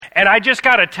And I just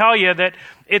got to tell you that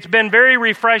it's been very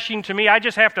refreshing to me. I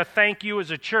just have to thank you as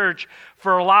a church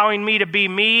for allowing me to be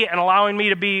me and allowing me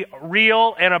to be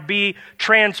real and be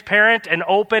transparent and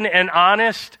open and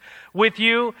honest with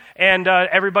you. And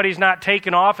everybody's not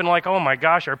taking off and like, oh my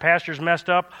gosh, our pastor's messed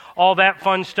up, all that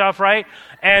fun stuff, right?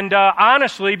 And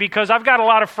honestly, because I've got a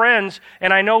lot of friends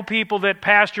and I know people that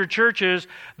pastor churches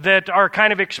that are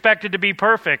kind of expected to be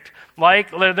perfect.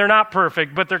 Like, they're not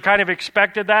perfect, but they're kind of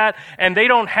expected that, and they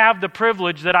don't have the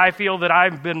privilege that I feel that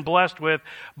I've been blessed with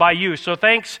by you. So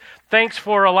thanks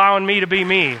for allowing me to be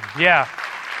me. Yeah.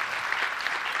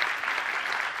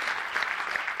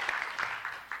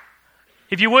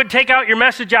 If you would, take out your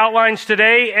message outlines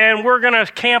today, and we're going to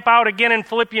camp out again in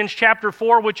Philippians chapter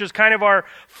 4, which is kind of our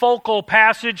focal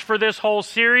passage for this whole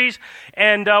series.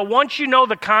 And once you know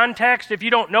the context, if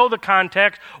you don't know the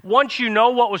context, once you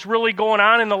know what was really going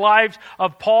on in the lives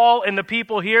of Paul and the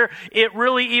people here, it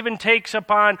really even takes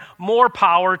upon more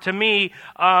power to me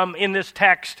in this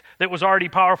text that was already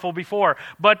powerful before.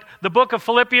 But the book of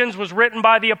Philippians was written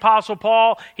by the Apostle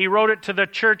Paul. He wrote it to the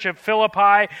church of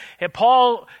Philippi. And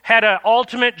Paul had an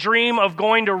ultimate dream of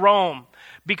going to Rome,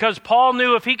 because Paul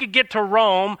knew if he could get to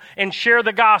Rome and share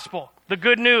the gospel, the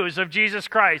good news of Jesus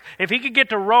Christ, if he could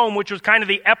get to Rome, which was kind of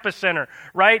the epicenter,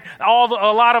 right? A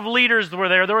lot of leaders were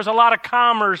there. There was a lot of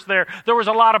commerce there. There was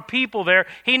a lot of people there.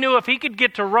 He knew if he could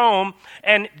get to Rome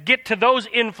and get to those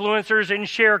influencers and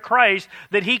share Christ,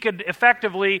 that he could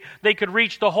they could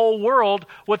reach the whole world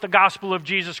with the gospel of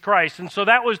Jesus Christ. And so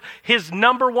that was his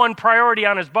number one priority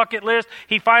on his bucket list.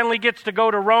 He finally gets to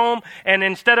go to Rome, and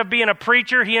instead of being a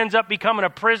preacher, he ends up becoming a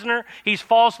prisoner. He's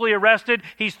falsely arrested.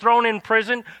 He's thrown in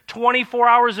prison 24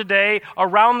 hours a day,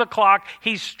 around the clock.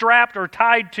 He's strapped or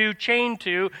tied to, chained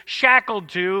to, shackled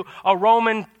to a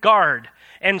Roman guard.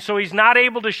 And so he's not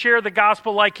able to share the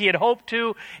gospel like he had hoped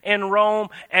to in Rome.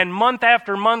 And month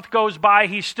after month goes by,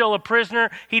 he's still a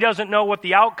prisoner. He doesn't know what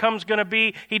the outcome's going to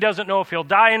be. He doesn't know if he'll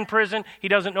die in prison. He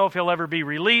doesn't know if he'll ever be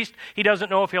released. He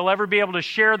doesn't know if he'll ever be able to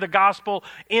share the gospel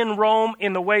in Rome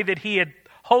in the way that he had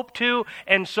hoped to.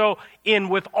 And so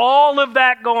with all of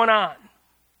that going on,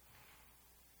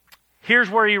 here's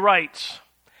where he writes,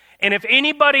 and if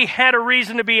anybody had a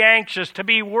reason to be anxious, to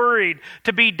be worried,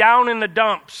 to be down in the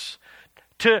dumps,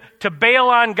 to bail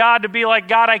on God, to be like,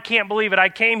 God, I can't believe it. I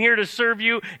came here to serve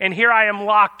you, and here I am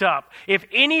locked up. If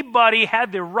anybody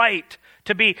had the right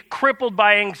to be crippled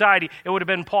by anxiety, it would have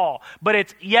been Paul. But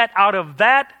it's yet out of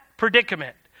that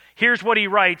predicament. Here's what he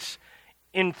writes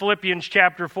in Philippians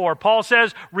chapter 4. Paul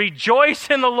says, rejoice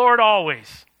in the Lord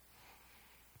always.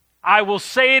 I will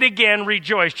say it again,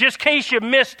 rejoice. Just in case you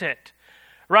missed it,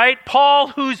 right? Paul,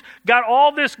 who's got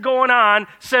all this going on,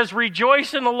 says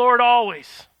rejoice in the Lord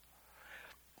always.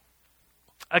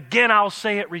 Again, I'll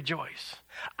say it, rejoice.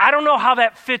 I don't know how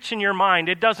that fits in your mind.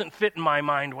 It doesn't fit in my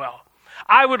mind well.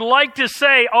 I would like to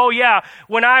say, oh yeah,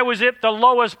 when I was at the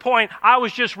lowest point, I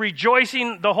was just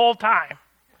rejoicing the whole time,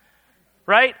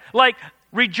 right? Like,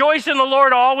 rejoice in the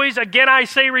Lord always. Again, I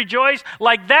say rejoice.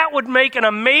 Like, that would make an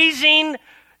amazing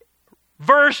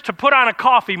verse to put on a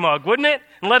coffee mug, wouldn't it?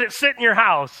 And let it sit in your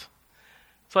house.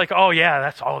 It's like, oh yeah,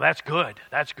 that's good.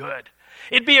 That's good.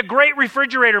 It'd be a great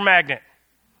refrigerator magnet.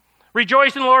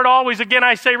 Rejoice in the Lord always. Again,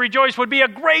 I say rejoice would be a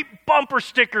great bumper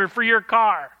sticker for your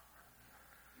car.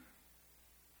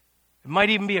 It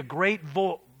might even be a great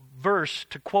verse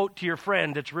to quote to your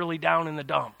friend that's really down in the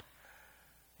dump.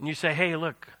 And you say, hey,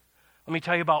 look, let me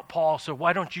tell you about Paul, so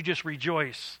why don't you just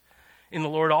rejoice in the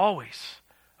Lord always?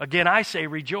 Again, I say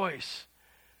rejoice.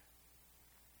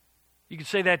 You can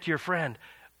say that to your friend.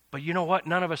 But you know what?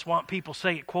 None of us want people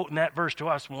quoting that verse to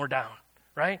us when we're down,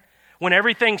 right? When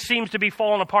everything seems to be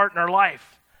falling apart in our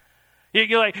life.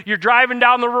 You're driving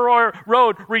down the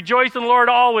road, rejoice in the Lord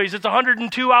always. It's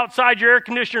 102 outside, your air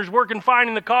conditioner's working fine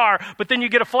in the car, but then you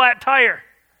get a flat tire.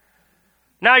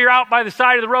 Now you're out by the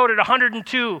side of the road at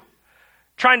 102,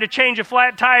 trying to change a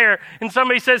flat tire, and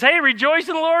somebody says, hey, rejoice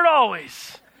in the Lord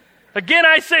always. Again,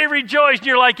 I say rejoice, and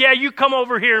you're like, yeah, you come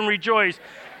over here and rejoice,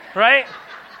 right?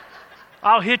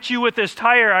 I'll hit you with this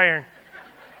tire iron.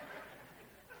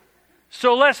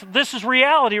 So this is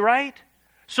reality, right?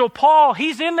 So Paul,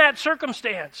 he's in that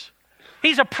circumstance.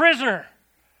 He's a prisoner.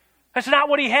 That's not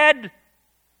what he had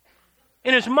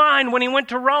in his mind when he went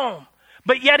to Rome.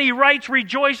 But yet he writes,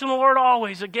 rejoice in the Lord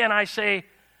always. Again, I say,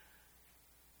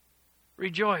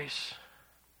 rejoice.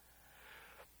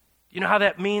 You know how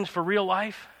that means for real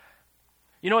life?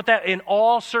 You know what that, in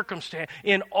all circumstance,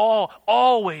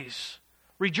 always.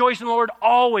 Rejoice in the Lord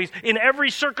always, in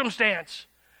every circumstance.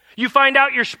 You find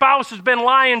out your spouse has been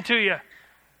lying to you.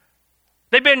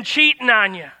 They've been cheating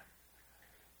on you.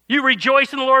 You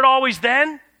rejoice in the Lord always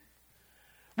then?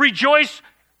 Rejoice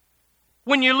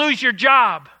when you lose your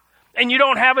job and you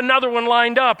don't have another one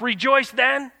lined up. Rejoice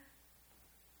then.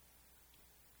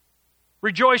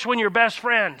 Rejoice when your best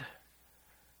friend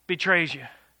betrays you.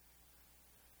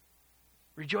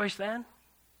 Rejoice then.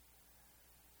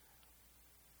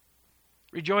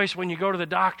 Rejoice when you go to the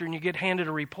doctor and you get handed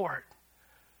a report.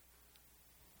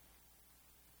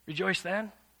 Rejoice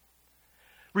then.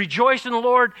 Rejoice in the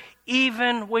Lord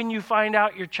even when you find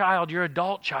out your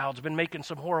adult child's been making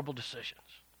some horrible decisions.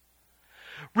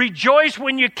 Rejoice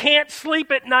when you can't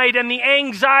sleep at night and the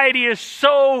anxiety is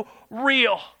so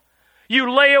real.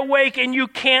 You lay awake and you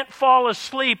can't fall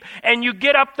asleep, and you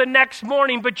get up the next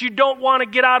morning but you don't want to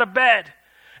get out of bed.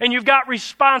 And you've got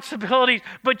responsibilities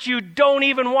but you don't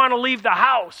even want to leave the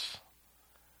house.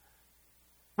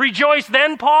 Rejoice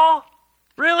then, Paul?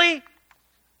 Really?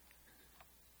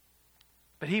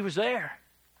 But he was there.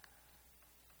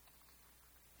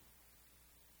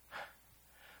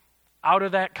 Out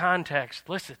of that context,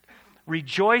 listen,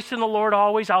 rejoice in the Lord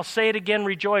always. I'll say it again,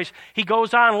 rejoice. He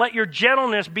goes on, let your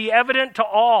gentleness be evident to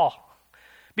all,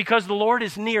 because the Lord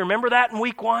is near. Remember that in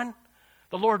week 1?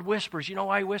 The Lord whispers. You know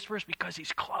why he whispers? Because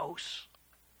he's close.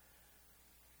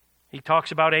 He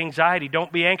talks about anxiety.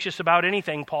 Don't be anxious about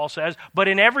anything, Paul says, but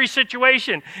in every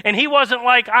situation. And he wasn't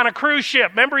like on a cruise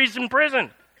ship. Remember, he's in prison.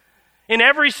 In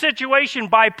every situation,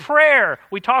 by prayer,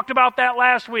 we talked about that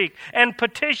last week, and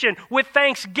petition, with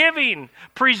thanksgiving,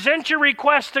 present your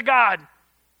request to God.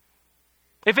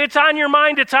 If it's on your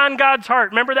mind, it's on God's heart.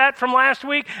 Remember that from last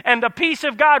week? And the peace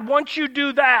of God, once you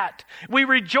do that, we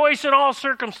rejoice in all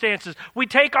circumstances. We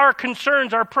take our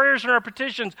concerns, our prayers, and our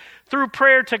petitions through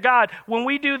prayer to God. When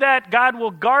we do that, God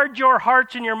will guard your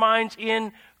hearts and your minds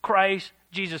in Christ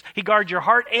Jesus. He guards your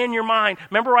heart and your mind.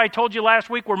 Remember I told you last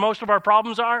week where most of our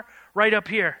problems are? Right up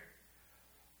here.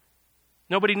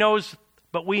 Nobody knows,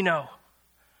 but we know.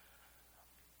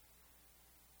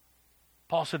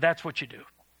 Paul said that's what you do.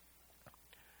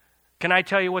 Can I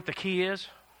tell you what the key is?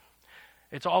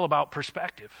 It's all about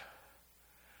perspective.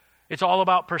 It's all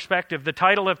about perspective. The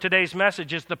title of today's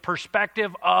message is The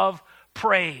Perspective of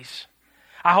Praise.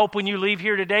 I hope when you leave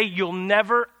here today, you'll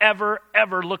never, ever,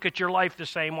 ever look at your life the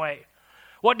same way.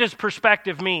 What does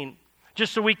perspective mean?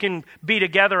 Just so we can be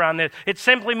together on this. It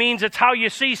simply means it's how you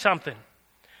see something.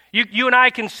 You and I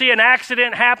can see an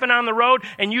accident happen on the road,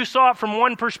 and you saw it from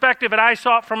one perspective and I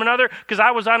saw it from another because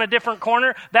I was on a different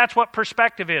corner. That's what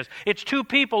perspective is. It's two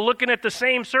people looking at the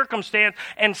same circumstance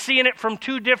and seeing it from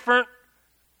two different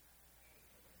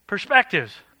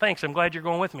perspectives. Thanks, I'm glad you're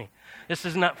going with me. This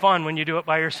is not fun when you do it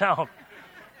by yourself.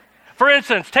 For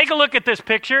instance, take a look at this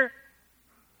picture.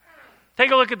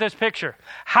 Take a look at this picture.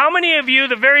 How many of you,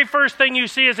 the very first thing you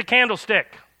see is a candlestick?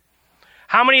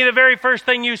 How many of the very first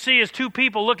thing you see is two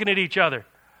people looking at each other?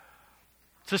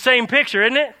 It's the same picture,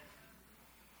 isn't it?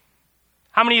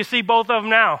 How many of you see both of them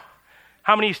now?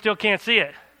 How many of you still can't see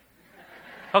it?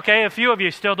 Okay, a few of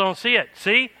you still don't see it.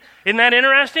 See? Isn't that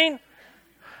interesting?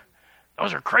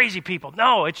 Those are crazy people.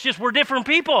 No, it's just we're different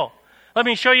people. Let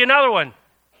me show you another one.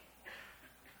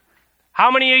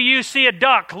 How many of you see a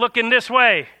duck looking this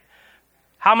way?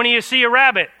 How many of you see a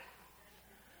rabbit?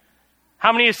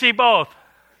 How many of you see both?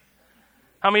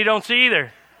 How many don't see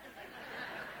either?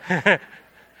 It's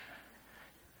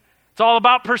all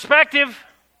about perspective.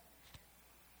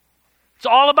 It's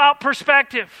all about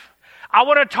perspective. I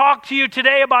want to talk to you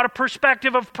today about a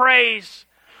perspective of praise.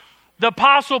 The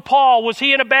Apostle Paul, was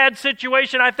he in a bad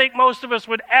situation? I think most of us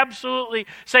would absolutely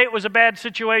say it was a bad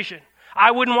situation.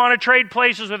 I wouldn't want to trade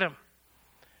places with him.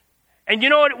 And you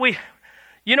know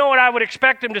what I would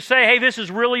expect him to say? Hey, this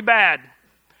is really bad.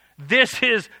 This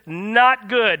is not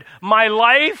good. My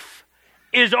life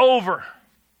is over.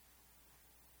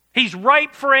 He's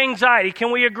ripe for anxiety.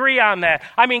 Can we agree on that?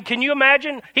 I mean, can you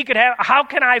imagine? He could have, how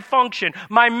can I function?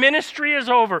 My ministry is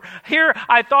over. Here,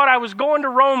 I thought I was going to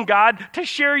Rome, God, to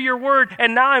share your word,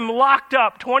 and now I'm locked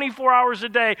up 24 hours a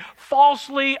day,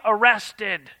 falsely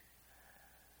arrested.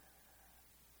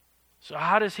 So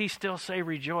how does he still say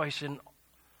rejoice in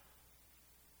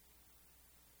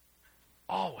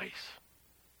always?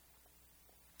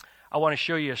 I want to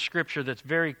show you a scripture that's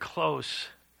very close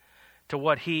to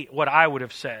what I would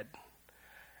have said.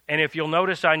 And if you'll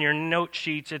notice on your note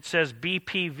sheets, it says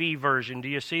BPV version. Do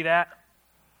you see that?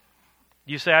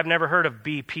 You say, I've never heard of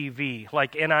BPV,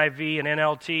 like NIV and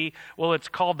NLT. Well, it's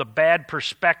called the Bad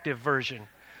Perspective version.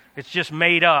 It's just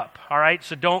made up, all right?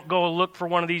 So don't go look for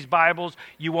one of these Bibles.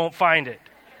 You won't find it.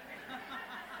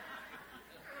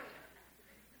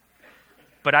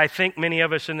 But I think many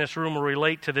of us in this room will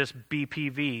relate to this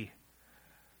BPV.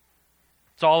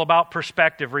 It's all about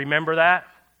perspective. Remember that?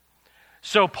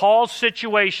 So Paul's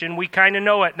situation, we kind of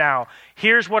know it now.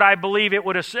 Here's what I believe it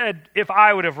would have said if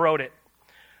I would have wrote it.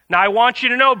 Now, I want you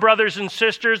to know, brothers and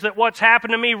sisters, that what's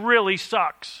happened to me really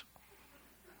sucks.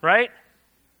 Right?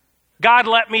 God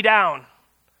let me down.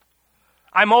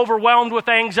 I'm overwhelmed with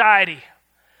anxiety.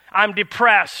 I'm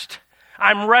depressed.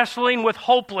 I'm wrestling with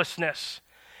hopelessness.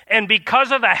 And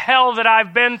because of the hell that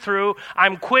I've been through,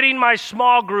 I'm quitting my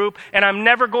small group and I'm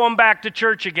never going back to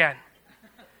church again.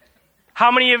 How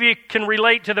many of you can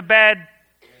relate to the bad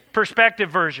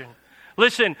perspective version?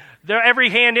 Listen, every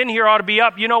hand in here ought to be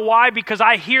up. You know why? Because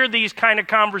I hear these kind of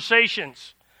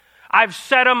conversations. I've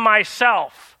said them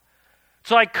myself. It's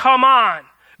like, come on,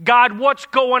 God, what's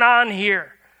going on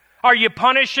here? Are you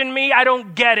punishing me? I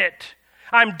don't get it.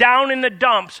 I'm down in the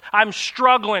dumps. I'm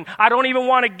struggling. I don't even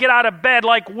want to get out of bed.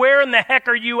 Like, where in the heck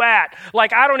are you at?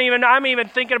 Like, I'm even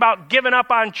thinking about giving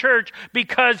up on church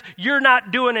because you're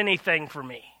not doing anything for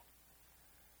me.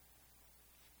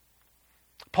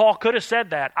 Paul could have said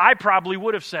that. I probably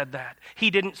would have said that.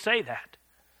 He didn't say that.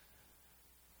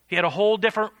 He had a whole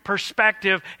different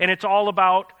perspective, and it's all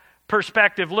about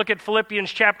perspective. Look at Philippians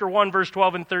chapter 1, verse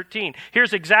 12 and 13.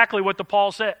 Here's exactly what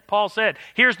Paul said.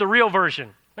 Here's the real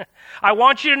version. I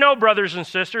want you to know, brothers and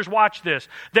sisters, watch this,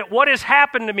 that what has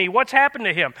happened to me, what's happened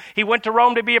to him? He went to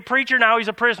Rome to be a preacher, now he's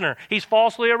a prisoner. He's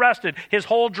falsely arrested. His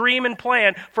whole dream and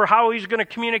plan for how he's going to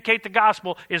communicate the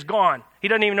gospel is gone. He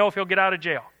doesn't even know if he'll get out of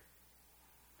jail.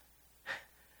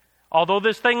 Although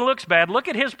this thing looks bad, look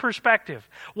at his perspective.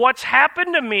 What's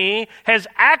happened to me has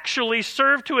actually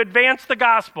served to advance the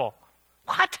gospel.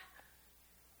 What?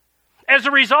 As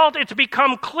a result, it's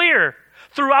become clear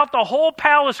throughout the whole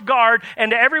palace guard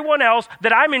and to everyone else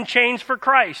that I'm in chains for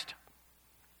Christ.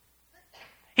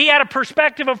 He had a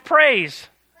perspective of praise.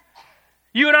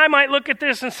 You and I might look at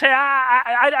this and say,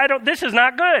 I don't. This is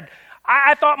not good.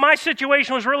 I thought my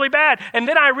situation was really bad. And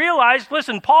then I realized,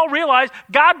 listen, Paul realized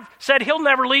God said he'll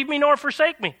never leave me nor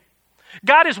forsake me.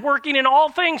 God is working in all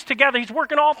things together. He's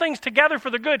working all things together for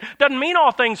the good. Doesn't mean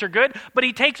all things are good, but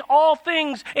he takes all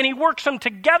things and he works them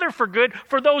together for good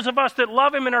for those of us that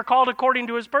love him and are called according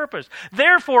to his purpose.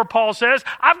 Therefore, Paul says,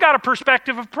 I've got a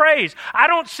perspective of praise.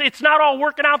 It's not all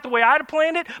working out the way I'd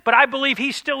planned it, but I believe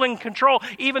he's still in control,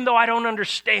 even though I don't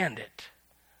understand it.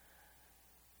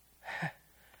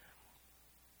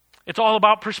 It's all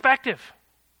about perspective.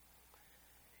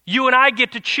 You and I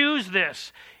get to choose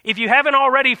this. If you haven't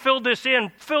already filled this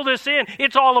in, fill this in.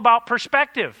 It's all about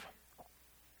perspective.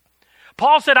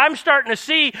 Paul said, I'm starting to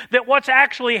see that what's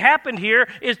actually happened here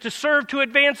is to serve to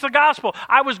advance the gospel.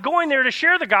 I was going there to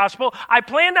share the gospel. I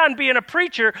planned on being a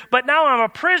preacher, but now I'm a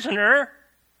prisoner.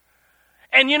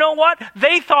 And you know what?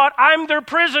 They thought I'm their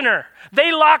prisoner.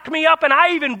 They locked me up, and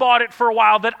I even bought it for a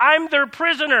while, that I'm their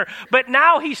prisoner. But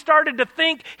now he started to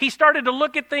think, he started to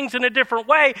look at things in a different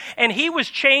way, and he was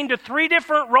chained to 3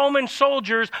 different Roman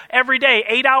soldiers every day,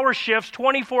 8-hour shifts,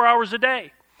 24 hours a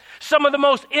day. Some of the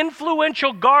most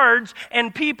influential guards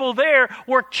and people there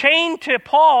were chained to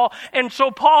Paul, and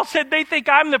so Paul said, they think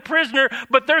I'm the prisoner,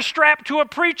 but they're strapped to a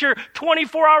preacher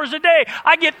 24 hours a day.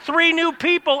 I get 3 new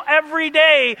people every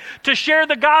day to share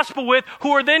the gospel with, who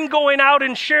are then going out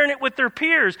and sharing it with their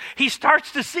peers. He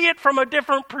starts to see it from a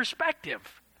different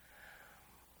perspective.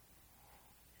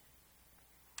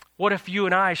 What if you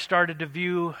and I started to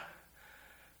view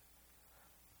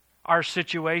our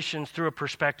situations through a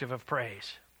perspective of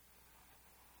praise?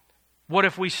 What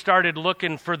if we started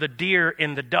looking for the deer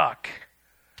in the duck,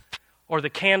 or the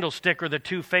candlestick, or the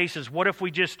 2 faces? What if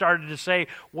we just started to say,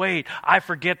 wait, I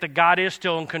forget that God is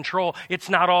still in control. It's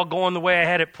not all going the way I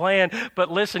had it planned, but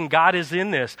listen, God is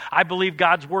in this. I believe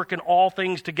God's working all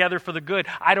things together for the good.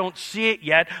 I don't see it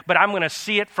yet, but I'm going to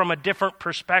see it from a different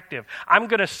perspective. I'm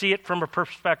going to see it from a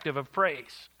perspective of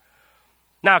praise.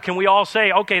 Now, can we all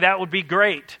say, okay, that would be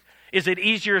great. Is it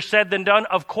easier said than done?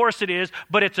 Of course it is,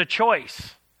 but it's a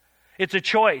choice. It's a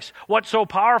choice. What's so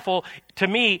powerful to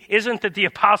me isn't that the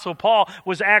Apostle Paul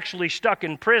was actually stuck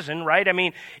in prison, right? I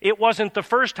mean, it wasn't the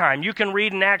first time. You can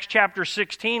read in Acts chapter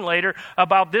 16 later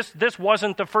about this. This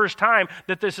wasn't the first time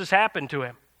that this has happened to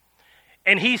him.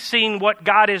 And he's seen what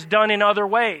God has done in other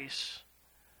ways.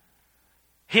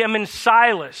 Him and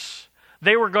Silas,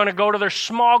 they were going to go to their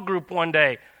small group one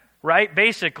day, right?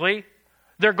 Basically,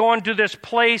 they're going to this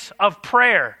place of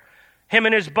prayer. Him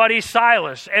and his buddy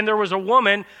Silas. And there was a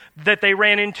woman that they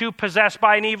ran into possessed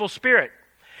by an evil spirit.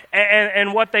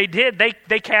 And what they did,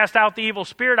 they cast out the evil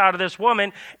spirit out of this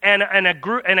woman, and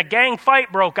a gang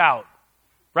fight broke out.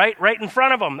 Right in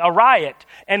front of them, a riot.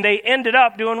 And they ended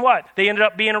up doing what? They ended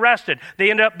up being arrested.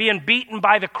 They ended up being beaten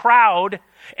by the crowd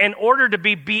in order to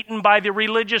be beaten by the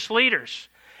religious leaders.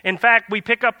 In fact, we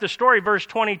pick up the story, verse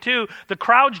 22. The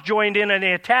crowds joined in an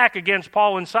attack against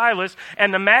Paul and Silas,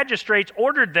 and the magistrates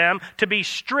ordered them to be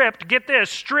stripped, get this,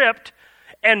 stripped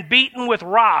and beaten with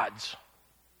rods.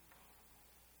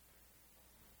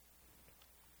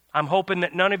 I'm hoping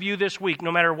that none of you this week,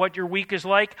 no matter what your week is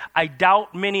like, I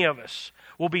doubt many of us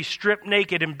will be stripped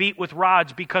naked and beat with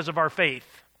rods because of our faith.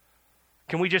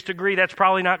 Can we just agree that's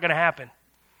probably not going to happen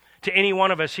to any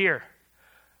one of us here?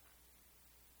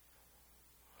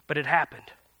 But it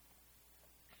happened.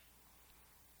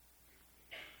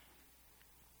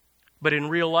 But in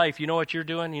real life, you know what you're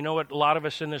doing? You know what a lot of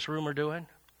us in this room are doing?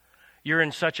 You're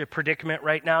in such a predicament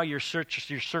right now. Your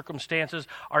circumstances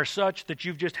are such that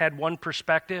you've just had one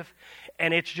perspective,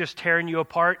 and it's just tearing you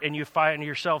apart, and you find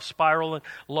yourself spiraling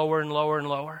lower and lower and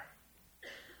lower.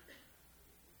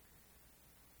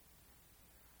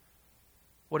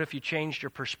 What if you changed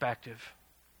your perspective?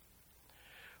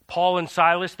 Paul and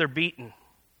Silas, they're beaten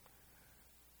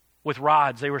with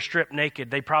rods. They were stripped naked.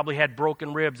 They probably had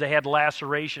broken ribs. They had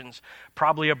lacerations,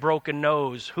 probably a broken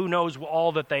nose. Who knows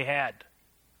all that they had?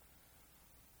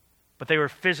 But they were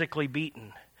physically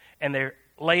beaten, and they're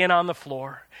laying on the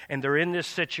floor, and they're in this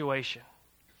situation,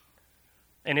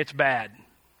 and it's bad.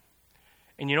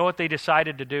 And you know what they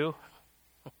decided to do?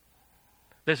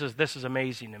 This is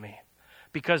amazing to me,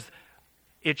 because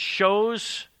it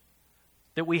shows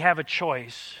that we have a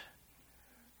choice.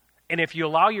 And if you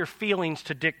allow your feelings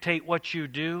to dictate what you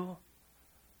do,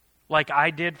 like I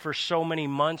did for so many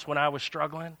months when I was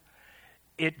struggling,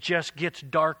 it just gets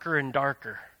darker and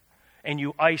darker. And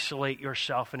you isolate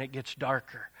yourself, and it gets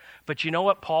darker. But you know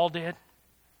what Paul did?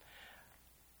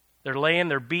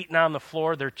 They're beaten on the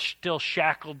floor, they're still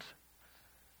shackled.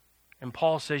 And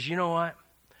Paul says, you know what?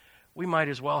 We might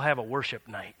as well have a worship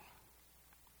night.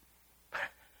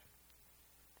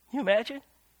 Can you imagine?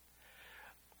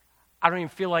 I don't even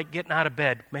feel like getting out of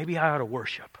bed. Maybe I ought to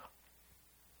worship.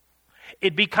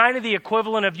 It'd be kind of the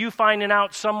equivalent of you finding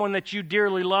out someone that you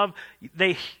dearly love,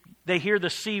 they hear the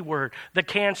C word, the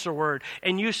cancer word,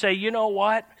 and you say, you know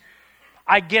what?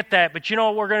 I get that, but you know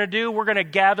what we're going to do? We're going to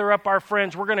gather up our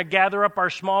friends, we're going to gather up our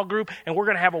small group, and we're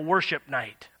going to have a worship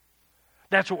night.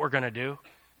 That's what we're going to do.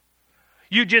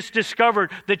 You just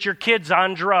discovered that your kid's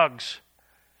on drugs.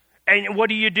 And what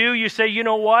do? You say, you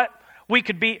know what? We're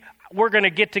going to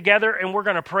get together and we're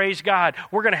going to praise God.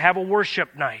 We're going to have a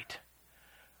worship night.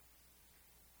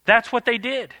 That's what they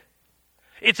did.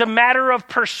 It's a matter of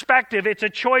perspective. It's a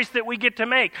choice that we get to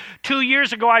make. 2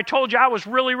 years ago, I told you I was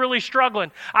really, really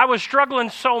struggling. I was struggling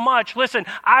so much. Listen,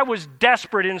 I was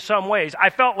desperate in some ways. I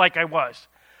felt like I was.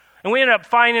 And we ended up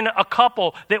finding a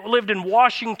couple that lived in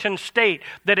Washington State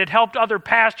that had helped other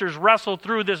pastors wrestle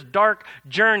through this dark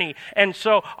journey. And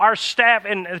so our staff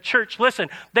and the church, listen,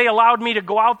 they allowed me to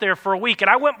go out there for a week.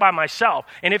 And I went by myself.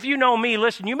 And if you know me,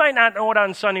 listen, you might not know it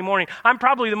on Sunday morning. I'm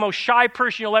probably the most shy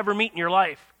person you'll ever meet in your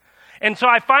life. And so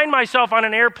I find myself on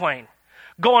an airplane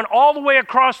going all the way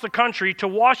across the country to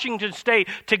Washington State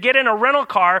to get in a rental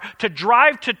car to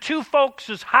drive to two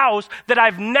folks' house that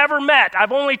I've never met.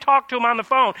 I've only talked to them on the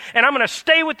phone. And I'm going to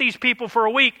stay with these people for a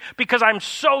week because I'm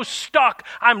so stuck.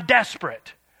 I'm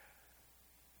desperate.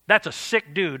 That's a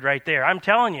sick dude right there. I'm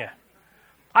telling you.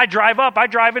 I drive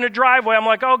in a driveway. I'm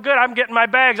like, oh, good, I'm getting my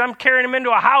bags. I'm carrying them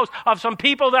into a house of some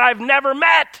people that I've never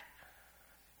met.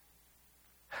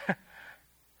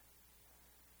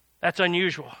 That's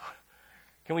unusual.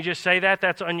 Can we just say that?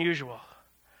 That's unusual.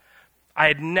 I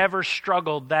had never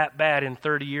struggled that bad in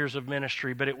 30 years of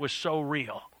ministry, but it was so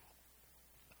real.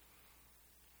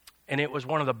 And it was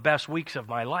one of the best weeks of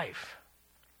my life.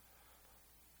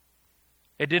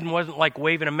 It wasn't like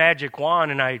waving a magic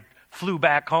wand and I flew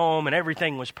back home and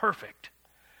everything was perfect.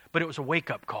 But it was a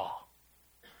wake-up call.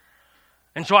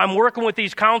 And so I'm working with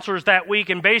these counselors that week,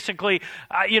 and basically,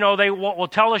 they will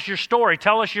tell us your story,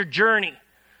 tell us your journey.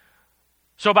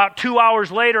 So about 2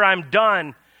 hours later, I'm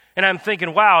done, and I'm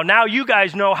thinking, wow, now you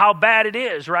guys know how bad it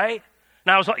is, right?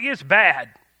 And I was like, it's bad.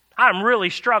 I'm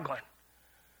really struggling.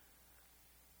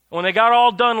 When they got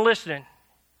all done listening,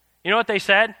 you know what they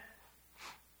said?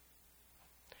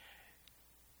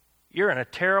 You're in a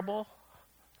terrible,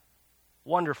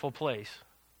 wonderful place.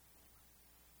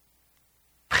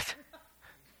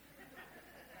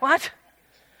 What?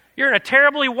 You're in a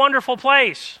terribly wonderful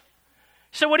place.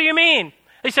 So what do you mean?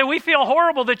 They say, we feel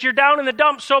horrible that you're down in the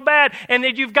dumps so bad and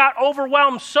that you've got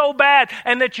overwhelmed so bad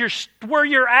and that you're where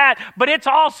you're at, but it's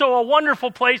also a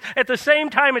wonderful place. At the same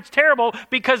time, it's terrible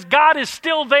because God is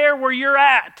still there where you're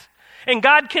at. And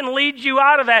God can lead you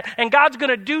out of that, and God's going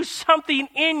to do something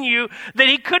in you that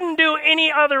he couldn't do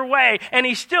any other way, and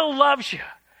he still loves you.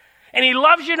 And he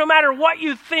loves you no matter what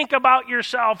you think about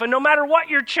yourself and no matter what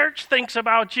your church thinks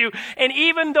about you. And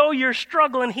even though you're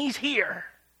struggling, he's here.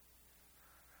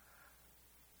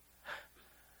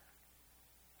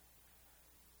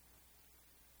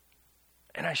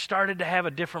 And I started to have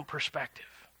a different perspective.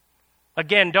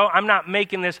 Again, I'm not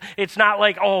making this, it's not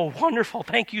like, oh, wonderful,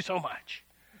 thank you so much.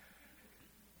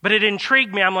 But it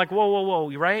intrigued me. I'm like, whoa,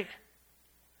 you right?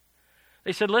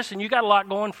 They said, listen, you got a lot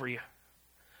going for you.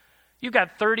 You've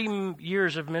got 30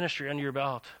 years of ministry under your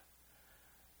belt.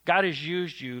 God has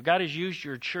used you. God has used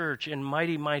your church in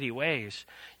mighty, mighty ways.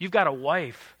 You've got a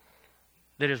wife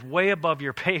that is way above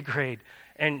your pay grade,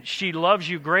 and she loves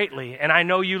you greatly, and I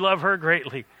know you love her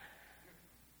greatly.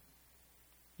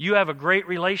 You have a great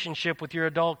relationship with your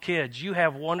adult kids. You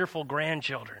have wonderful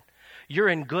grandchildren. You're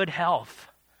in good health.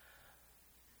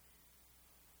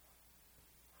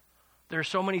 There are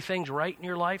so many things right in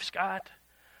your life, Scott.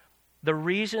 The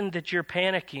reason that you're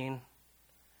panicking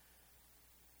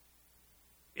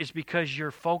is because you're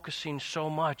focusing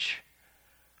so much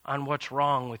on what's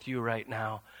wrong with you right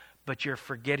now, but you're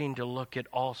forgetting to look at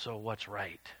also what's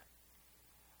right.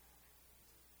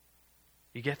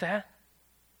 You get that?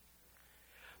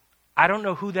 I don't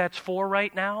know who that's for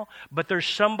right now, but there's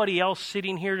somebody else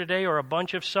sitting here today or a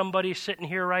bunch of somebody sitting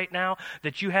here right now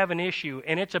that you have an issue,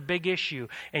 and it's a big issue,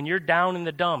 and you're down in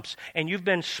the dumps, and you've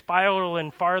been spiraling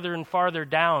farther and farther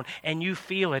down, and you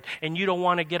feel it, and you don't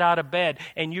want to get out of bed,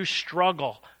 and you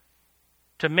struggle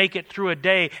to make it through a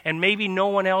day, and maybe no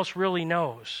one else really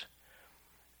knows.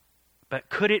 But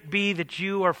could it be that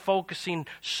you are focusing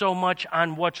so much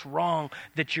on what's wrong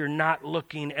that you're not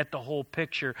looking at the whole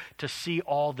picture to see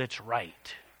all that's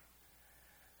right?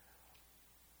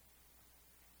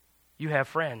 You have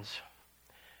friends.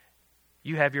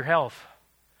 You have your health.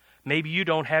 Maybe you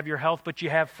don't have your health, but you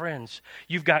have friends.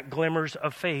 You've got glimmers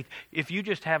of faith. If you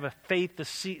just have a faith the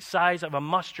size of a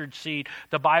mustard seed,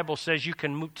 the Bible says you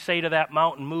can say to that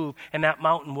mountain, move, and that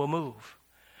mountain will move.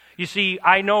 You see,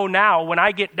 I know now when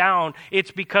I get down, it's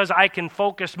because I can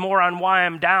focus more on why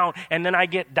I'm down, and then I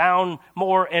get down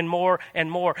more and more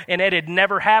and more. And it had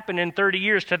never happened in 30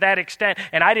 years to that extent,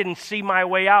 and I didn't see my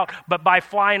way out. But by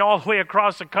flying all the way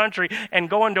across the country and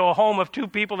going to a home of two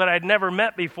people that I'd never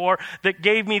met before that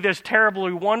gave me this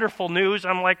terribly wonderful news,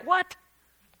 I'm like, what?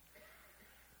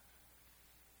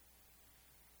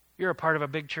 You're a part of a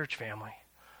big church family.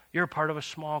 You're a part of a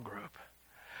small group.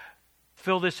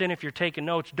 Fill this in if you're taking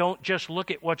notes. Don't just look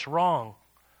at what's wrong.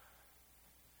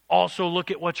 Also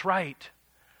look at what's right.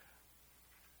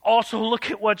 Also look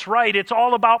at what's right. It's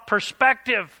all about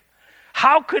perspective.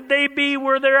 How could they be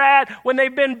where they're at when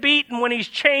they've been beaten, when he's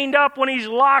chained up, when he's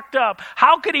locked up?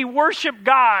 How could he worship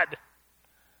God?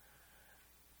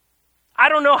 I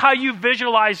don't know how you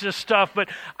visualize this stuff, but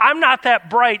I'm not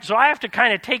that bright, so I have to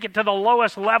kind of take it to the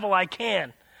lowest level I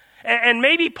can. And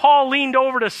maybe Paul leaned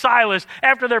over to Silas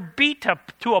after they're beat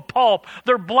to a pulp.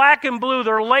 They're black and blue.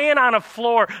 They're laying on a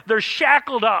floor. They're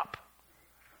shackled up.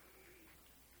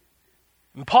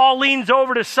 And Paul leans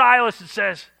over to Silas and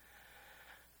says,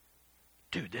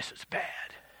 dude, this is bad.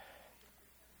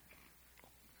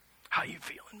 How you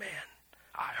feeling, man?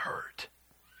 I hurt.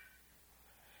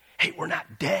 Hey, we're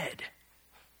not dead.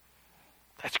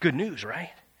 That's good news,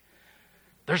 right?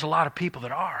 There's a lot of people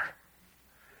that are.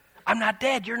 I'm not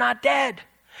dead. You're not dead.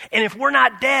 And if we're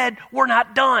not dead, we're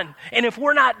not done. And if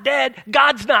we're not dead,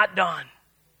 God's not done.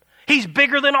 He's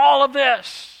bigger than all of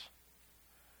this.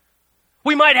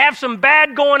 We might have some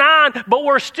bad going on, but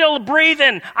we're still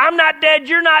breathing. I'm not dead.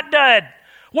 You're not dead.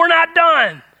 We're not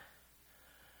done.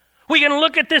 We can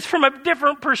look at this from a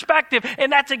different perspective,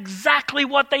 and that's exactly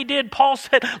what they did. Paul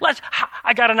said,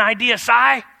 I got an idea,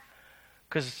 Si.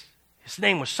 Because his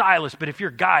name was Silas, but if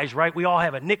you're guys, right, we all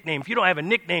have a nickname. If you don't have a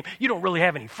nickname, you don't really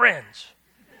have any friends.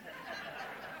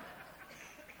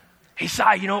 Hey, Si,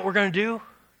 you know what we're going to do?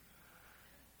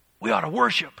 We ought to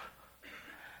worship.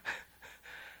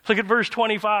 Look at verse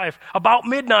 25. About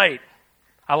midnight.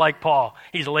 I like Paul.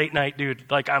 He's a late night dude,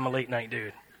 like I'm a late night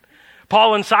dude.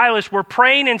 Paul and Silas were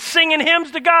praying and singing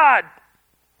hymns to God.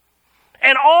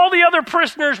 And all the other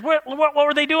prisoners, what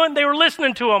were they doing? They were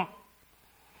listening to them.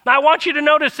 Now, I want you to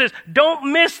notice this.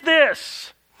 Don't miss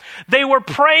this. They were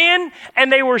praying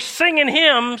and they were singing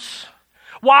hymns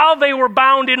while they were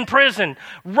bound in prison,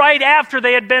 right after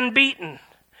they had been beaten.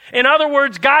 In other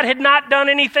words, God had not done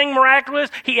anything miraculous.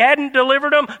 He hadn't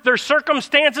delivered them. Their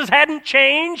circumstances hadn't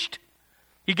changed.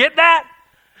 You get that?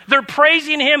 They're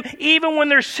praising him even when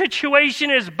their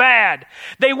situation is bad.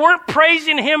 They weren't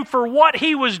praising him for what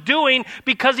he was doing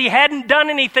because he hadn't done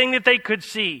anything that they could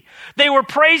see. They were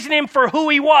praising him for who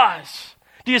he was.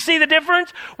 Do you see the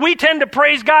difference? We tend to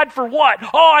praise God for what?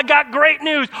 Oh, I got great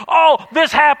news. Oh,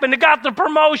 this happened. I got the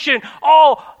promotion.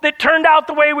 Oh, that turned out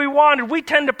the way we wanted. We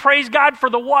tend to praise God for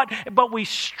the what, but we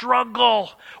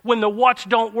struggle when the whats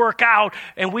don't work out,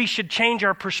 and we should change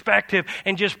our perspective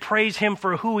and just praise Him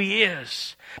for who He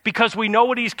is, because we know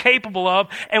what He's capable of,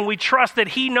 and we trust that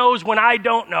He knows when I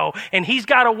don't know, and He's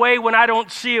got a way when I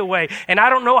don't see a way, and I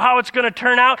don't know how it's going to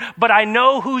turn out, but I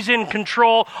know who's in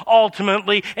control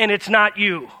ultimately, and it's not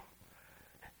you.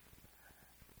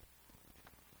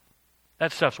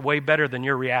 That stuff's way better than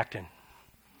you're reacting.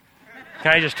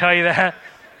 Can I just tell you that?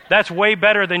 That's way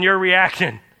better than you're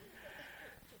reacting.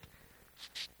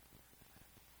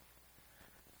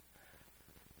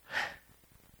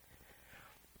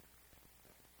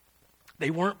 They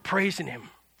weren't praising Him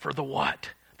for the what.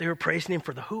 They were praising Him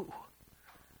for the who.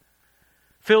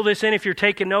 Fill this in if you're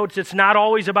taking notes. It's not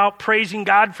always about praising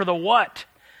God for the what,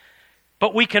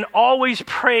 but we can always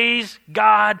praise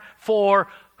God for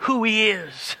who He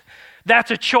is.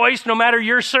 That's a choice no matter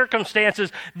your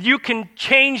circumstances. You can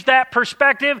change that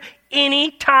perspective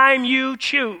anytime you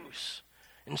choose.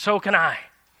 And so can I.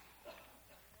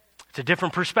 It's a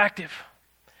different perspective.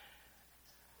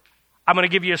 I'm going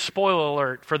to give you a spoiler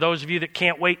alert for those of you that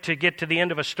can't wait to get to the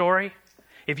end of a story.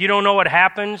 If you don't know what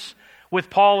happens with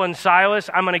Paul and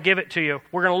Silas, I'm going to give it to you.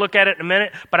 We're going to look at it in a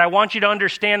minute, but I want you to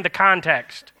understand the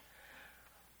context.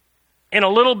 In a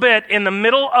little bit, in the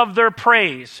middle of their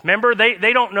praise, remember,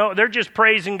 they don't know, they're just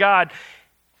praising God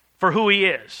for who He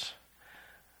is.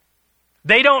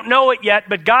 They don't know it yet,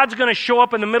 but God's going to show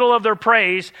up in the middle of their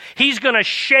praise. He's going to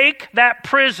shake that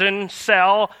prison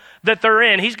cell that they're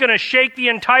in. He's going to shake the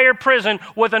entire prison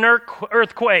with an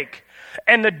earthquake.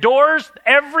 And the doors,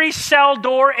 every cell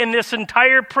door in this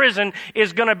entire prison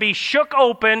is going to be shook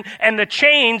open, and the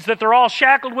chains that they're all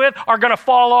shackled with are going to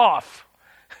fall off.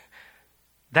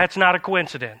 That's not a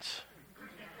coincidence.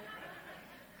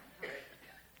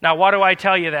 Now, why do I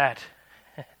tell you that?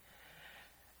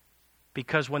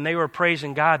 Because when they were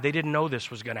praising God, they didn't know this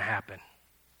was going to happen.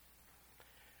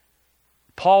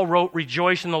 Paul wrote,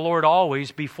 "Rejoice in the Lord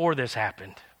always," before this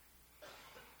happened.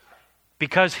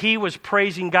 Because he was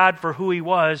praising God for who He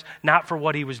was, not for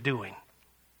what he was doing.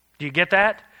 Do you get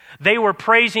that? They were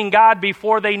praising God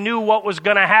before they knew what was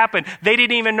going to happen. They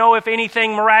didn't even know if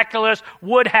anything miraculous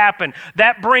would happen.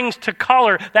 That brings to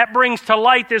color, that brings to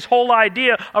light this whole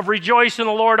idea of rejoice in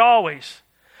the Lord always.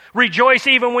 Rejoice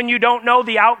even when you don't know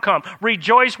the outcome.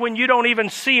 Rejoice when you don't even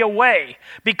see a way.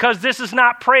 Because this is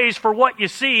not praise for what you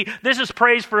see. This is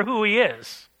praise for who He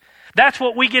is. That's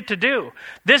what we get to do.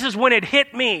 This is when it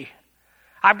hit me.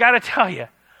 I've got to tell you,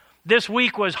 this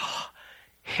week was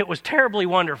terribly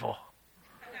wonderful.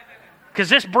 Because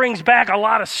this brings back a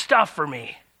lot of stuff for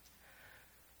me.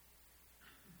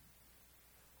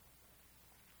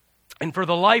 And for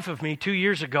the life of me, 2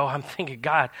 years ago, I'm thinking,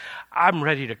 God, I'm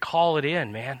ready to call it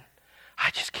in, man. I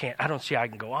just can't. I don't see how I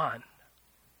can go on.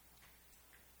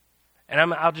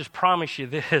 And I'll just promise you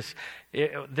this.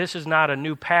 This is not a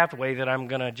new pathway that I'm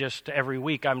going to just every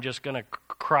week, I'm just going to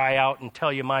cry out and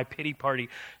tell you my pity party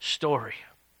story.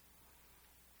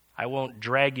 I won't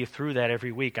drag you through that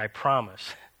every week, I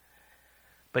promise.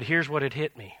 But here's what it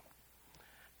hit me.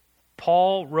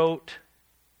 Paul wrote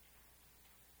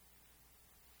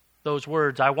those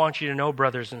words, "I want you to know,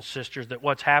 brothers and sisters, that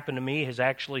what's happened to me has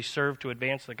actually served to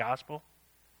advance the gospel."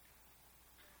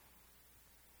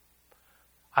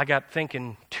 I got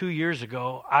thinking 2 years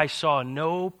ago, I saw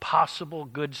no possible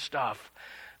good stuff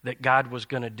that God was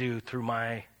going to do through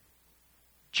my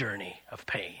journey of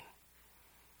pain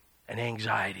and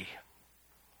anxiety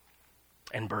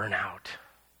and burnout.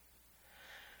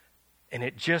 And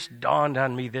it just dawned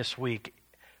on me this week,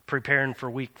 preparing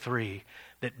for week 3,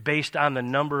 that based on the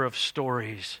number of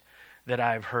stories that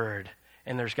I've heard,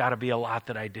 and there's got to be a lot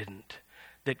that I didn't,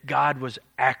 that God was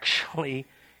actually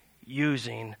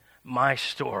using my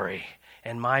story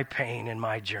and my pain and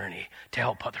my journey to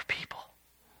help other people.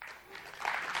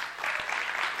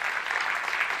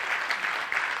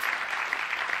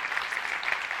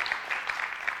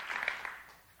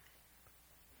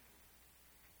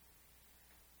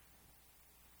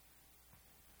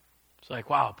 It's like,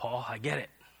 wow, Paul, I get it.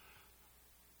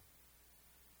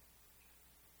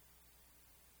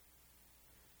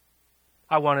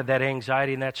 I wanted that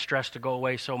anxiety and that stress to go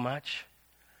away so much,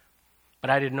 but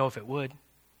I didn't know if it would.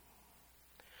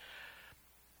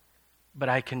 But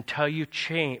I can tell you,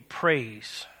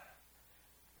 praise.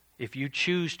 If you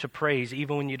choose to praise,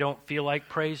 even when you don't feel like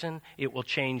praising, it will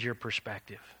change your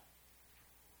perspective.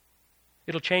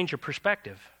 It'll change your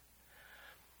perspective.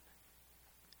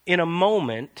 In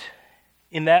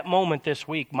that moment this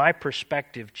week, my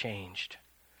perspective changed.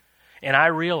 And I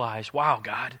realized, wow,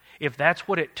 God, if that's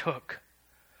what it took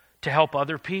to help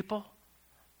other people,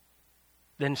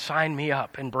 then sign me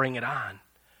up and bring it on.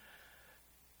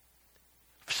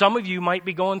 Some of you might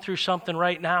be going through something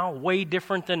right now way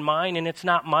different than mine, and it's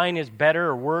not mine is better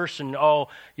or worse, and oh,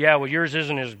 yeah, well, yours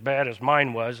isn't as bad as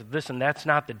mine was. Listen, that's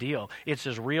not the deal. It's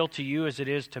as real to you as it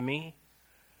is to me,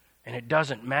 and it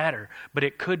doesn't matter. But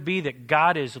it could be that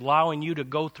God is allowing you to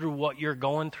go through what you're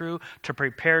going through to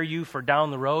prepare you for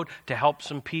down the road to help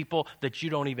some people that you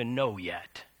don't even know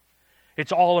yet.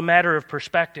 It's all a matter of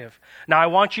perspective. Now, I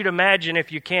want you to imagine,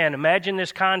 if you can, imagine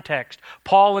this context.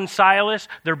 Paul and Silas,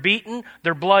 they're beaten,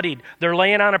 they're bloodied, they're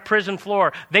laying on a prison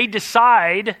floor. They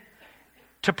decide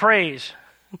to praise,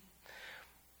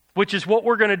 which is what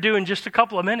we're going to do in just a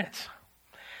couple of minutes.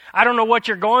 I don't know what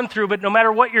you're going through, but no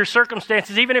matter what your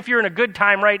circumstances, even if you're in a good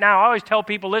time right now, I always tell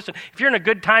people, listen, if you're in a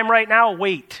good time right now,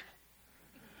 wait.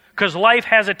 Because life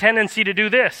has a tendency to do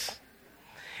this.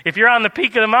 If you're on the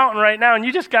peak of the mountain right now and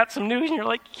you just got some news and you're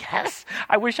like, yes,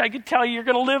 I wish I could tell you you're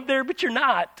going to live there, but you're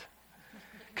not.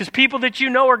 Because people that you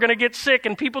know are going to get sick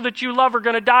and people that you love are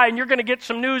going to die, and you're going to get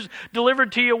some news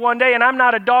delivered to you one day. And I'm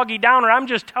not a doggy downer. I'm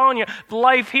just telling you,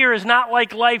 life here is not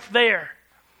like life there.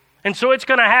 And so it's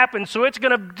going to happen. So it's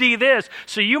going to be this.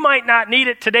 So you might not need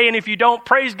it today. And if you don't,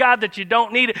 praise God that you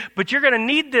don't need it. But you're going to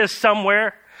need this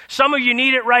somewhere. Some of you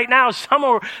need it right now. Some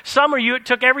of you, it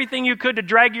took everything you could to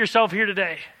drag yourself here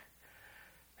today.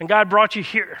 And God brought you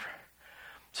here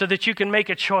so that you can make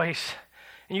a choice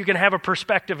and you can have a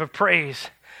perspective of praise.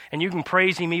 And you can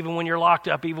praise Him even when you're locked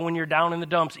up, even when you're down in the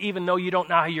dumps, even though you don't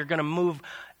know how you're going to move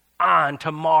on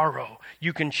tomorrow.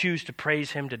 You can choose to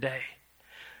praise Him today.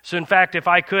 So in fact, if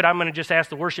I could, I'm going to just ask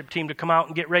the worship team to come out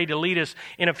and get ready to lead us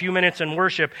in a few minutes in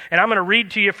worship. And I'm going to read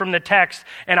to you from the text,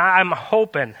 and I'm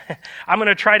hoping, I'm going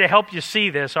to try to help you see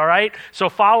this, all right? So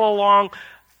follow along.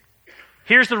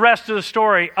 Here's the rest of the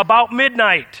story. About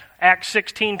midnight, Acts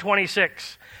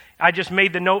 16:26. I just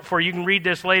made the note for you. You can read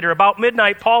this later. About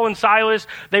midnight, Paul and Silas,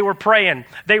 they were praying.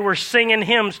 They were singing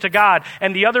hymns to God.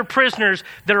 And the other prisoners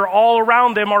that are all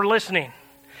around them are listening.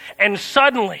 And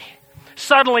suddenly,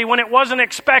 when it wasn't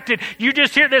expected, you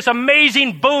just hear this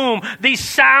amazing boom, these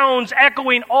sounds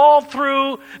echoing all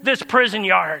through this prison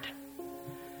yard.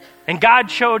 And God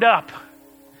showed up.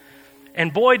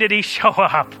 And boy, did He show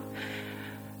up.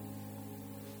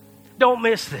 Don't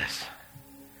miss this.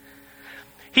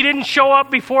 He didn't show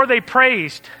up before they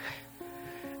praised.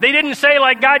 They didn't say,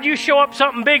 like, God, you show up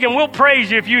something big and we'll praise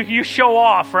you if you show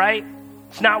off, right?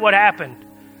 It's not what happened.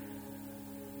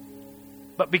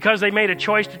 But because they made a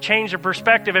choice to change their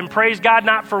perspective and praise God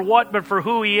not for what, but for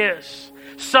who He is.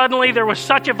 Suddenly there was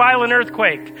such a violent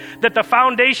earthquake that the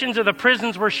foundations of the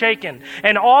prisons were shaken.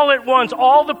 And all at once,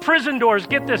 all the prison doors,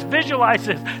 get this, visualize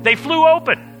this, they flew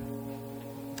open.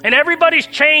 And everybody's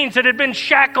chains that had been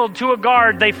shackled to a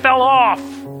guard, they fell off.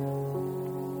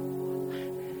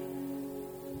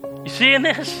 You seeing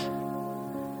this?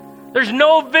 There's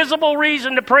no visible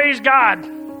reason to praise God.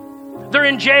 They're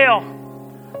in jail.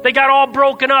 They got all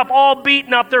broken up, all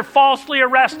beaten up. They're falsely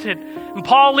arrested. And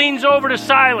Paul leans over to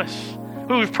Silas,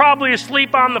 who's probably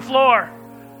asleep on the floor.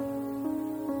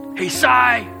 Hey,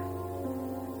 Si,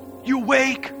 you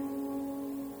awake?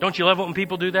 Don't you love it when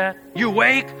people do that? You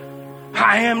awake?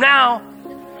 I am now.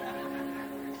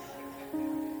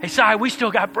 Hey, Si, we still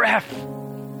got breath.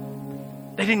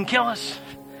 They didn't kill us.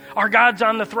 Our God's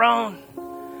on the throne.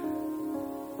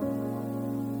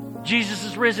 Jesus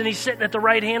is risen. He's sitting at the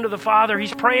right hand of the Father.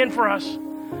 He's praying for us.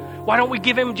 Why don't we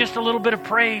give Him just a little bit of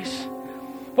praise?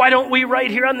 Why don't we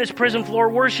right here on this prison floor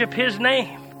worship His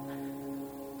name?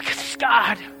 Because He's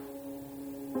God.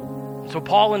 So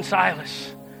Paul and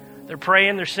Silas, they're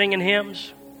praying, they're singing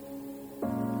hymns.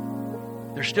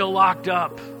 They're still locked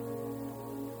up.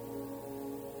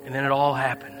 And then it all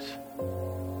happens.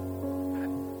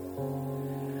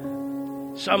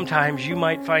 Sometimes you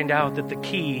might find out that the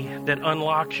key that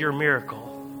unlocks your miracle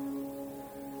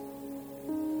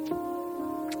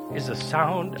is the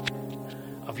sound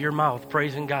of your mouth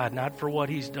praising God, not for what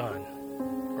He's done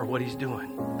or what He's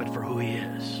doing, but for who He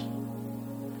is.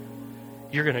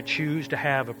 You're going to choose to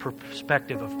have a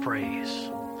perspective of praise.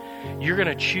 You're going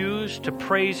to choose to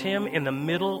praise Him in the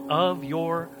middle of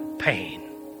your pain.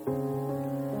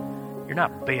 You're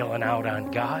not bailing out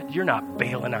on God. You're not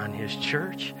bailing on His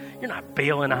church. You're not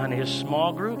bailing on His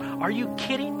small group. Are you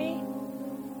kidding me?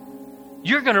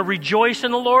 You're going to rejoice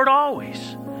in the Lord always.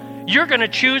 You're going to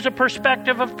choose a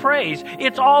perspective of praise.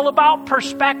 It's all about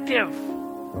perspective.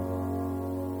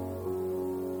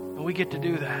 And we get to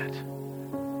do that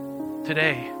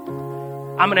today.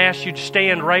 I'm going to ask you to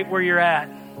stand right where you're at.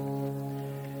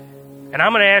 And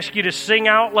I'm going to ask you to sing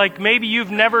out like maybe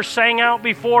you've never sang out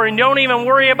before, and don't even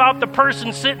worry about the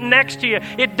person sitting next to you.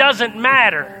 It doesn't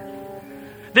matter.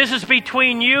 This is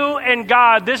between you and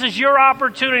God. This is your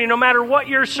opportunity, no matter what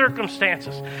your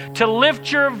circumstances, to lift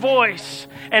your voice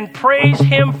and praise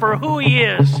Him for who He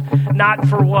is, not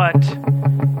for what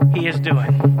He is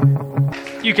doing.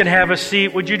 You can have a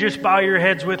seat. Would you just bow your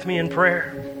heads with me in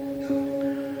prayer?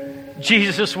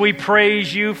 Jesus, we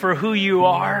praise You for who You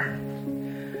are,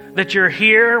 that You're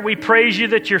here. We praise You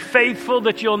that You're faithful,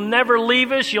 that You'll never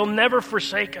leave us, You'll never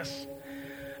forsake us.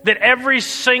 That every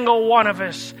single one of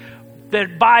us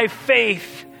that by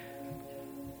faith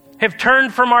have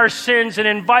turned from our sins and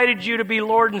invited You to be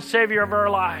Lord and Savior of our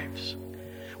lives.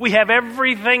 We have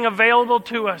everything available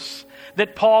to us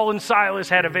that Paul and Silas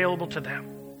had available to them.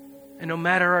 And no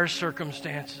matter our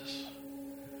circumstances,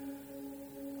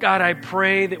 God, I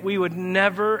pray that we would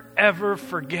never, ever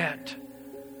forget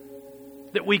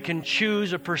that we can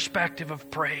choose a perspective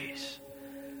of praise.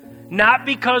 Not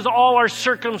because all our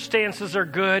circumstances are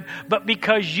good, but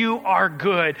because You are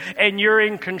good and You're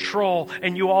in control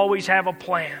and You always have a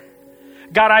plan.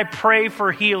 God, I pray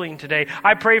for healing today.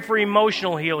 I pray for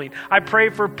emotional healing. I pray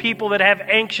for people that have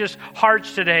anxious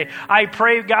hearts today. I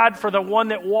pray, God, for the one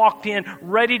that walked in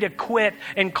ready to quit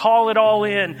and call it all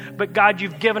in. But God,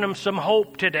 You've given them some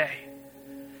hope today.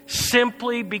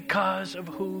 Simply because of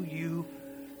who You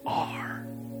are.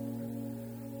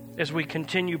 As we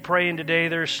continue praying today,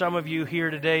 there's some of you here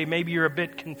today, maybe you're a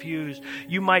bit confused.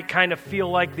 You might kind of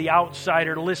feel like the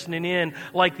outsider listening in,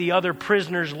 like the other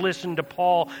prisoners listened to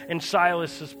Paul and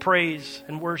Silas's praise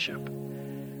and worship.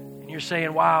 And you're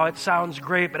saying, wow, it sounds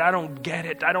great, but I don't get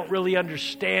it. I don't really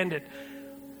understand it.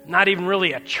 Not even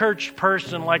really a church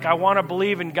person, like I want to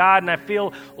believe in God and I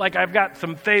feel like I've got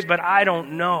some faith, but I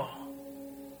don't know.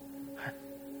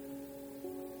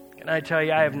 Can I tell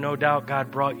you, I have no doubt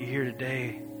God brought you here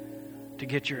today to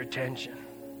get your attention.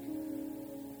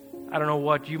 I don't know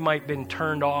what you might have been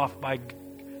turned off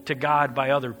to God by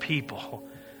other people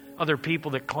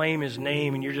that claim His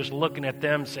name, and you're just looking at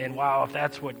them saying, wow, if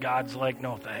that's what God's like,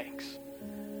 no thanks.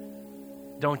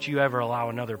 Don't you ever allow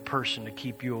another person to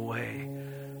keep you away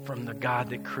from the God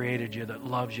that created you, that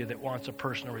loves you, that wants a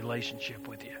personal relationship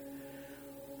with you.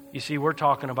 You see, we're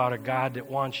talking about a God that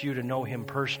wants you to know Him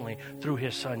personally through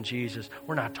His Son Jesus.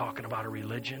 We're not talking about a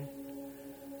religion.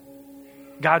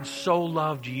 God so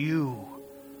loved you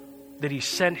that He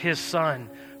sent His Son,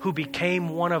 who became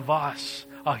one of us,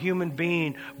 a human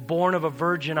being born of a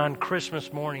virgin on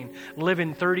Christmas morning,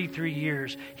 living 33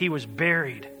 years. He was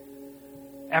buried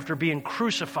after being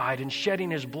crucified and shedding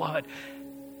His blood.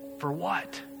 For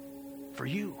what? For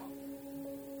you.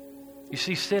 You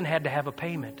see, sin had to have a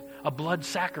payment. A blood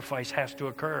sacrifice has to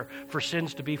occur for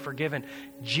sins to be forgiven.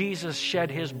 Jesus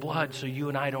shed His blood so you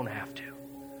and I don't have to.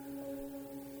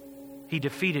 He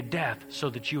defeated death so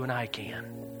that you and I can.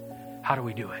 How do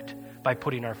we do it? By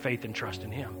putting our faith and trust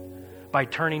in Him. By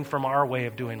turning from our way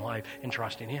of doing life and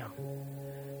trusting Him.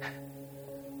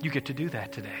 You get to do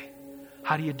that today.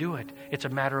 How do you do it? It's a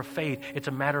matter of faith. It's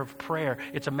a matter of prayer.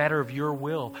 It's a matter of your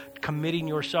will, committing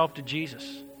yourself to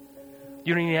Jesus.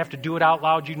 You don't even have to do it out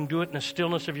loud. You can do it in the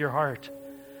stillness of your heart.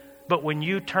 But when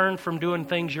you turn from doing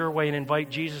things your way and invite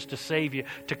Jesus to save you,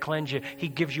 to cleanse you, He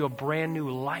gives you a brand new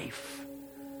life.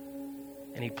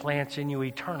 And He plants in you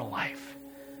eternal life,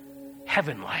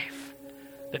 heaven life,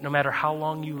 that no matter how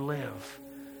long you live,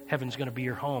 heaven's going to be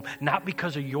your home. Not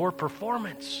because of your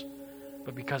performance,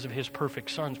 but because of His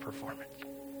perfect Son's performance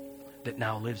that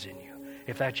now lives in you.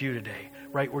 If that's you today,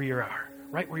 right where you are,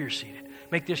 right where you're seated,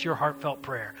 make this your heartfelt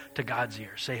prayer to God's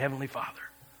ear. Say, Heavenly Father,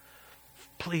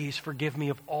 please forgive me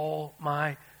of all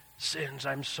my sins.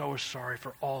 I'm so sorry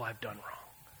for all I've done wrong.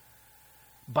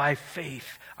 By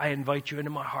faith, I invite You into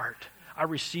my heart. I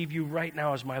receive You right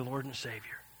now as my Lord and Savior.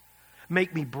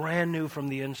 Make me brand new from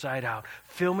the inside out.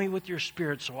 Fill me with Your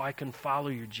Spirit so I can follow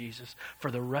You, Jesus, for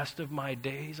the rest of my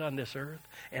days on this earth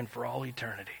and for all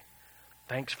eternity.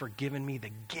 Thanks for giving me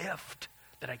the gift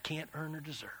that I can't earn or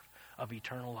deserve of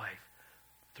eternal life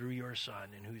through Your Son,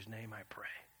 in whose name I pray.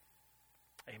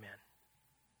 Amen.